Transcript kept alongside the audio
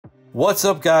What's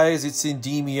up guys, it's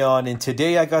Endymion, and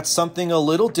today I got something a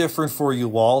little different for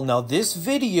you all. Now this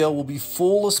video will be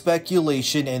full of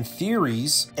speculation and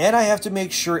theories, and I have to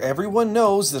make sure everyone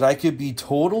knows that I could be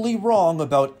totally wrong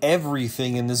about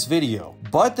everything in this video.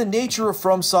 But the nature of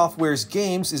FromSoftware's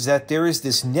games is that there is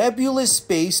this nebulous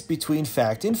space between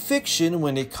fact and fiction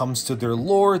when it comes to their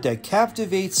lore that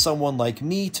captivates someone like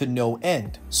me to no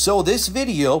end. So this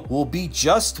video will be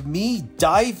just me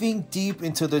diving deep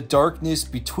into the darkness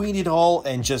between it all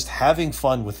and just having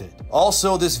fun with it.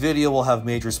 Also, this video will have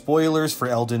major spoilers for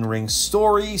Elden Ring's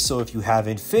story, so if you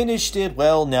haven't finished it,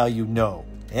 well, now you know.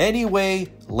 Anyway,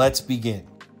 let's begin.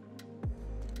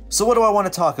 So what do I want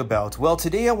to talk about? Well,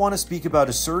 today I want to speak about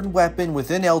a certain weapon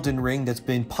within Elden Ring that's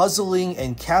been puzzling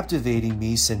and captivating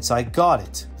me since I got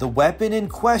it. The weapon in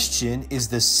question is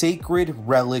the Sacred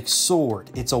Relic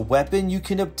Sword. It's a weapon you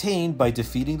can obtain by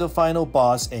defeating the final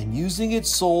boss and using its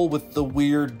soul with the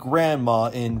weird grandma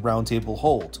in Round Table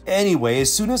Hold. Anyway,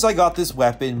 as soon as I got this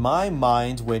weapon, my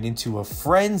mind went into a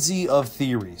frenzy of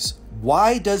theories.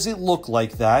 Why does it look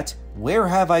like that? Where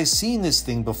have I seen this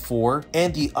thing before?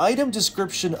 And the item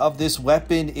description of this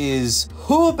weapon is,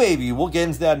 oh baby, we'll get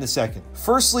into that in a second.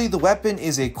 Firstly, the weapon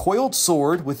is a coiled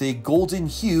sword with a golden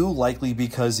hue, likely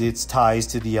because its ties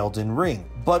to the Elden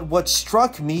Ring. But what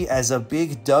struck me as a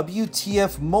big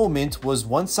WTF moment was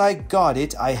once I got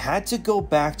it, I had to go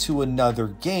back to another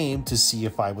game to see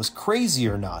if I was crazy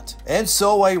or not. And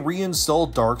so I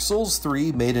reinstalled Dark Souls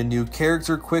 3, made a new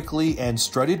character quickly, and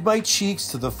strutted my cheeks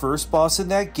to the first boss in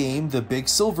that game, the big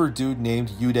silver dude named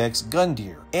Udex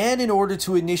Gundyr. And in order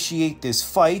to initiate this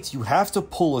fight, you have to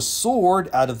pull a sword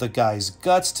out of the guy's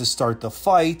guts to start the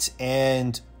fight,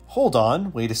 and hold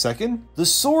on, wait a second. The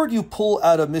sword you pull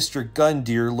out of Mr.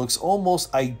 Gundyr looks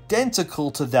almost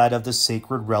identical to that of the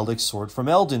Sacred Relic Sword from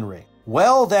Elden Ring.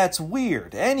 Well, that's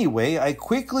weird. Anyway, I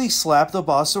quickly slap the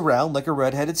boss around like a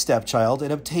redheaded stepchild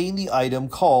and obtain the item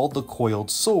called the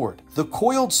Coiled Sword. The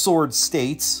Coiled Sword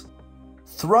states,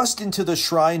 thrust into the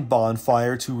shrine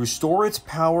bonfire to restore its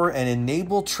power and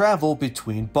enable travel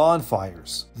between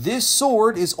bonfires. This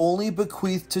sword is only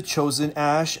bequeathed to chosen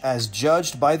Ash as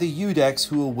judged by the Udex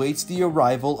who awaits the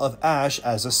arrival of Ash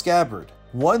as a scabbard.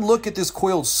 One look at this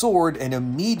coiled sword and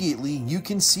immediately you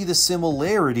can see the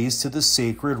similarities to the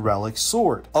Sacred Relic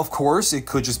Sword. Of course, it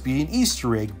could just be an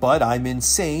Easter egg, but I'm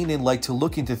insane and like to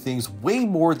look into things way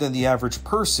more than the average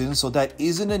person, so that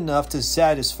isn't enough to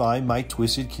satisfy my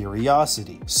twisted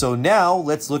curiosity. So now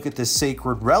let's look at the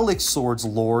Sacred Relic Sword's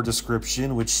lore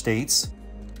description, which states,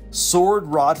 sword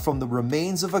wrought from the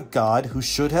remains of a god who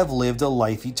should have lived a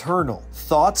life eternal.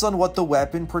 Thoughts on what the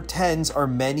weapon pretends are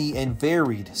many and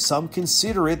varied. Some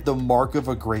consider it the mark of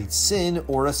a great sin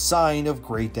or a sign of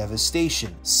great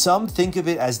devastation. Some think of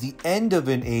it as the end of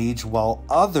an age, while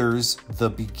others the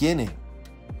beginning.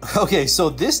 Okay, so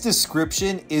this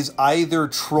description is either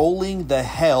trolling the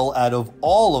hell out of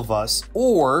all of us,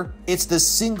 or it's the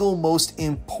single most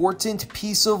important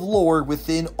piece of lore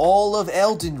within all of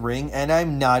Elden Ring, and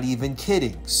I'm not even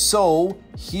kidding. So,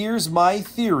 here's my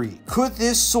theory. Could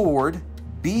this sword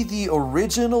be the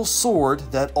original sword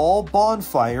that all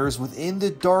bonfires within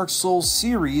the Dark Souls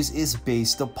series is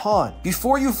based upon?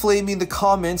 Before you flame me in the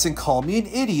comments and call me an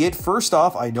idiot, first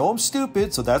off, I know I'm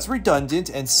stupid, so that's redundant,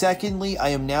 and secondly, I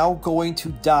am now going to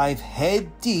dive head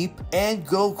deep and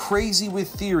go crazy with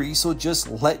theory, so just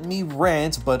let me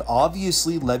rant, but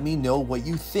obviously let me know what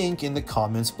you think in the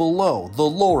comments below. The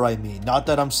lore, I mean, not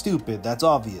that I'm stupid, that's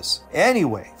obvious.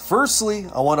 Anyway, firstly,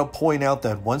 I want to point out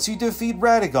that once you defeat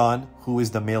Radagon, who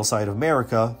is the male side of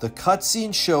Marika, the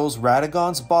cutscene shows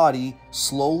Radagon's body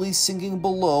slowly sinking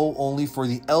below, only for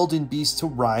the Elden Beast to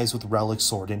rise with Relic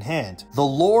Sword in hand. The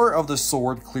lore of the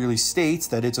sword clearly states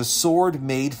that it's a sword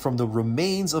made from the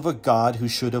remains of a god who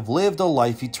should have lived a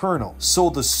life eternal.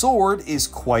 So the sword is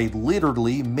quite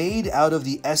literally made out of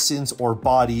the essence or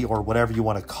body, or whatever you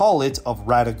want to call it, of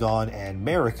Radagon and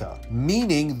Marika.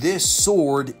 Meaning this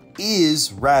sword is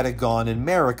Radagon and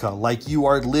Marika, like you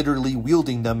are literally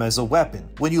wielding them as a weapon.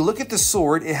 When you look at the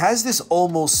sword, it has this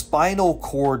almost spinal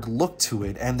cord look to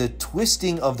it, and the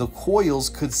twisting of the coils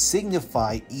could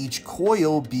signify each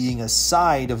coil being a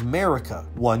side of Marika.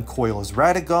 One coil is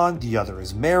Radagon, the other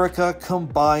is Marika.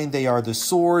 Combined, they are the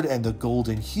sword, and the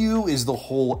golden hue is the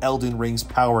whole Elden Ring's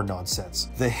power nonsense.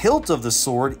 The hilt of the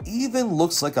sword even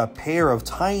looks like a pair of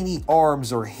tiny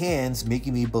arms or hands,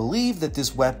 making me believe that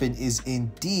this weapon is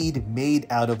indeed indeed made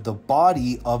out of the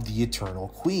body of the Eternal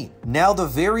Queen. Now, the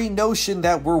very notion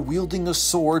that we're wielding a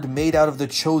sword made out of the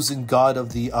chosen god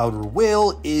of the Outer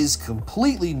Will is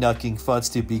completely knucking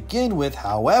futz to begin with.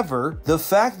 However, the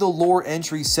fact the lore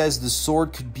entry says the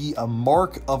sword could be a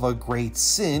mark of a great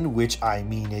sin, which I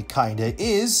mean it kinda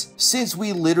is, since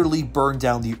we literally burned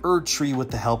down the Erd Tree with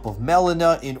the help of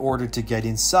Melina in order to get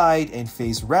inside and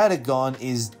face Radagon,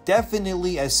 is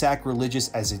definitely as sacrilegious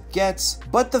as it gets,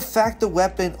 but the fact the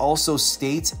weapon also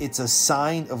states it's a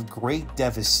sign of great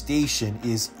devastation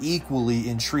is equally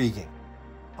intriguing.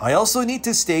 I also need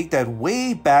to state that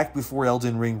way back before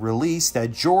Elden Ring released,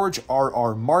 that George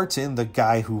R.R. Martin, the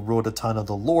guy who wrote a ton of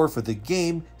the lore for the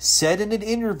game, said in an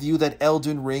interview that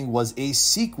Elden Ring was a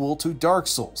sequel to Dark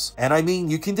Souls. And I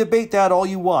mean, you can debate that all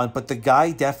you want, but the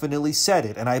guy definitely said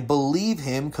it, and I believe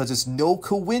him because it's no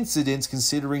coincidence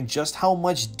considering just how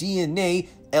much DNA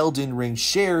Elden Ring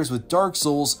shares with Dark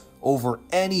Souls over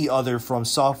any other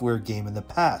FromSoftware game in the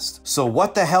past. So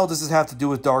what the hell does this have to do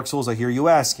with Dark Souls, I hear you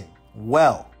asking?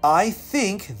 Well, I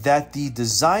think that the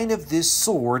design of this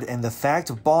sword and the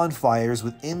fact bonfires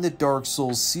within the Dark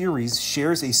Souls series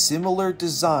shares a similar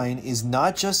design is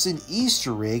not just an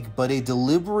Easter egg, but a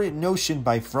deliberate notion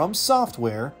by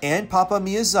FromSoftware and Papa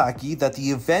Miyazaki that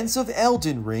the events of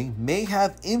Elden Ring may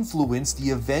have influenced the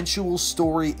eventual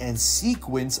story and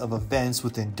sequence of events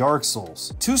within Dark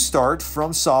Souls. To start,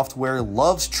 FromSoftware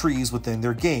loves trees within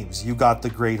their games. You got the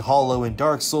Great Hollow in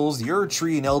Dark Souls, the Erd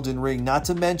Tree in Elden Ring, not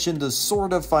to mention the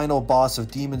sort of final boss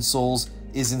of Demon Souls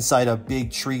is inside a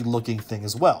big tree looking thing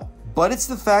as well. But it's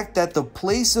the fact that the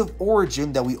place of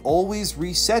origin that we always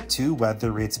reset to,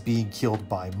 whether it's being killed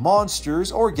by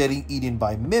monsters or getting eaten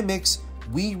by mimics,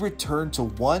 we return to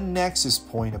one nexus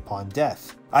point upon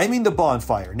death. I mean the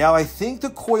bonfire. Now, I think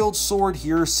the coiled sword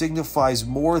here signifies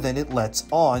more than it lets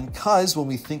on, cause when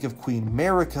we think of Queen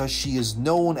Marika, she is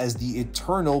known as the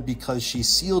Eternal because she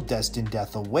sealed destined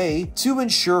death away to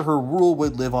ensure her rule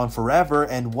would live on forever,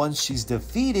 and once she's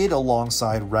defeated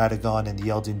alongside Radagon and the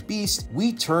Elden Beast,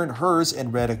 we turn hers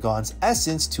and Radagon's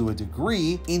essence to a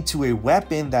degree into a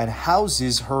weapon that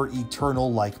houses her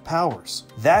eternal-like powers.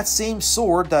 That same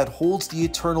sword that holds the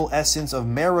eternal essence of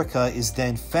Marika is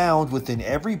then found within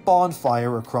every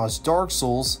bonfire across Dark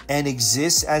Souls and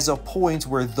exists as a point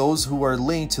where those who are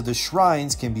linked to the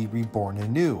shrines can be reborn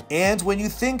anew. And when you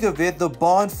think of it, the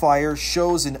bonfire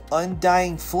shows an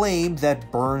undying flame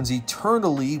that burns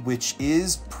eternally, which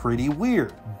is pretty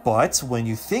weird. But when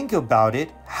you think about it,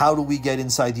 how do we get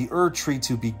inside the Erd Tree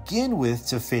to begin with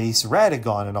to face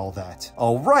Radagon and all that?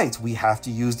 Alright, we have to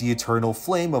use the eternal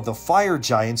flame of the fire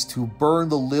giants to burn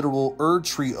the literal Erd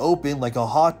Tree open like a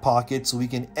hot pocket so we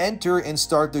can enter and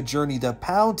start the journey to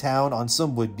Pound Town on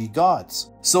some would-be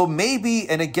gods. So maybe,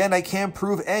 and again I can't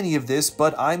prove any of this,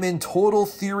 but I'm in total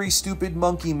theory stupid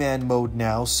monkey man mode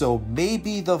now, so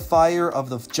maybe the fire of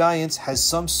the giants has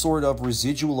some sort of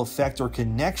residual effect or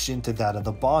connection to that of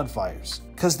the bonfires.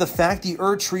 Because the fact the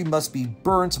Erd Tree must be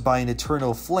burnt by an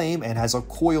eternal flame and has a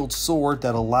coiled sword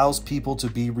that allows people to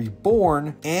be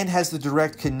reborn and has the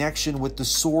direct connection with the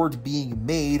sword being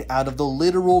made out of the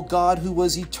literal god who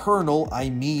was eternal, I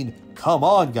mean, come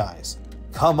on guys,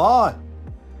 come on!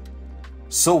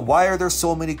 So why are there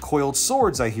so many coiled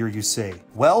swords, I hear you say?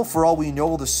 Well, for all we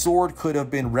know, the sword could have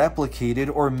been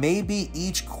replicated, or maybe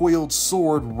each coiled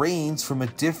sword reigns from a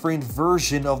different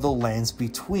version of the lands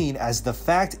between, as the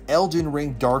fact Elden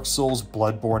Ring, Dark Souls,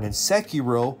 Bloodborne, and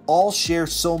Sekiro all share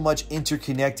so much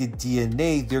interconnected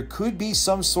DNA, there could be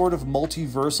some sort of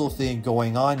multiversal thing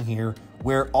going on here,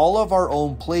 where all of our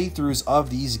own playthroughs of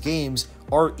these games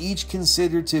are each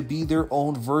considered to be their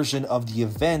own version of the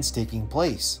events taking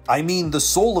place. I mean, the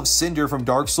Soul of Cinder from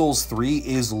Dark Souls 3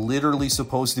 is literally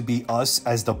supposed to be us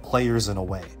as the players in a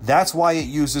way. That's why it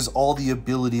uses all the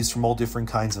abilities from all different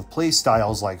kinds of play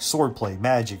styles like swordplay,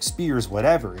 magic, spears,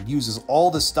 whatever. It uses all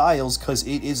the styles because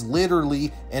it is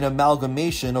literally an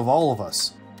amalgamation of all of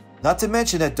us. Not to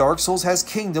mention that Dark Souls has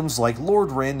kingdoms like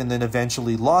Lordran and then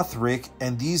eventually Lothric,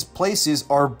 and these places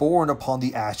are born upon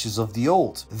the ashes of the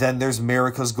old. Then there's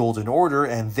Marika's Golden Order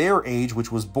and their age,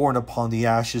 which was born upon the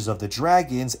ashes of the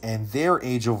dragons and their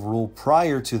age of rule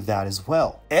prior to that as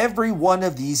well. Every one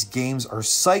of these games are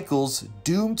cycles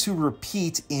doomed to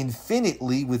repeat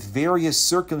infinitely with various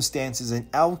circumstances and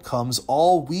outcomes,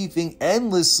 all weaving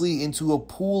endlessly into a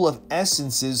pool of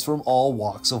essences from all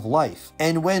walks of life.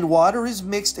 And when water is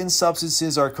mixed and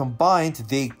substances are combined,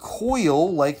 they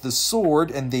coil like the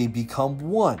sword and they become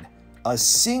one, a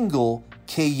single,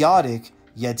 chaotic,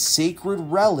 yet sacred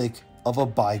relic of a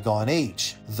bygone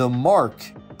age, the mark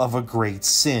of a great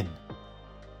sin.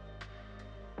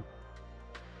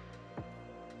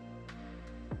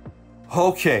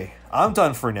 Okay, I'm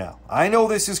done for now. I know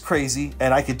this is crazy,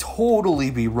 and I could totally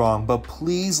be wrong, but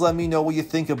please let me know what you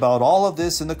think about all of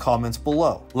this in the comments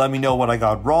below. Let me know what I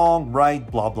got wrong, right,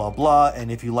 blah blah blah,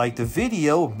 and if you liked the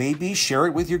video, maybe share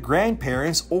it with your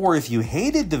grandparents, or if you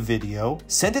hated the video,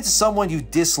 send it to someone you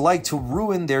dislike to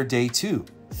ruin their day too.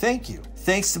 Thank you.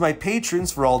 Thanks to my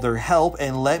patrons for all their help,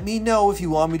 and let me know if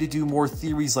you want me to do more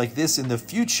theories like this in the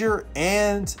future.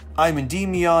 And I'm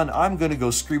Endymion, I'm gonna go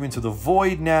scream into the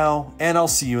void now, and I'll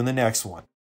see you in the next one.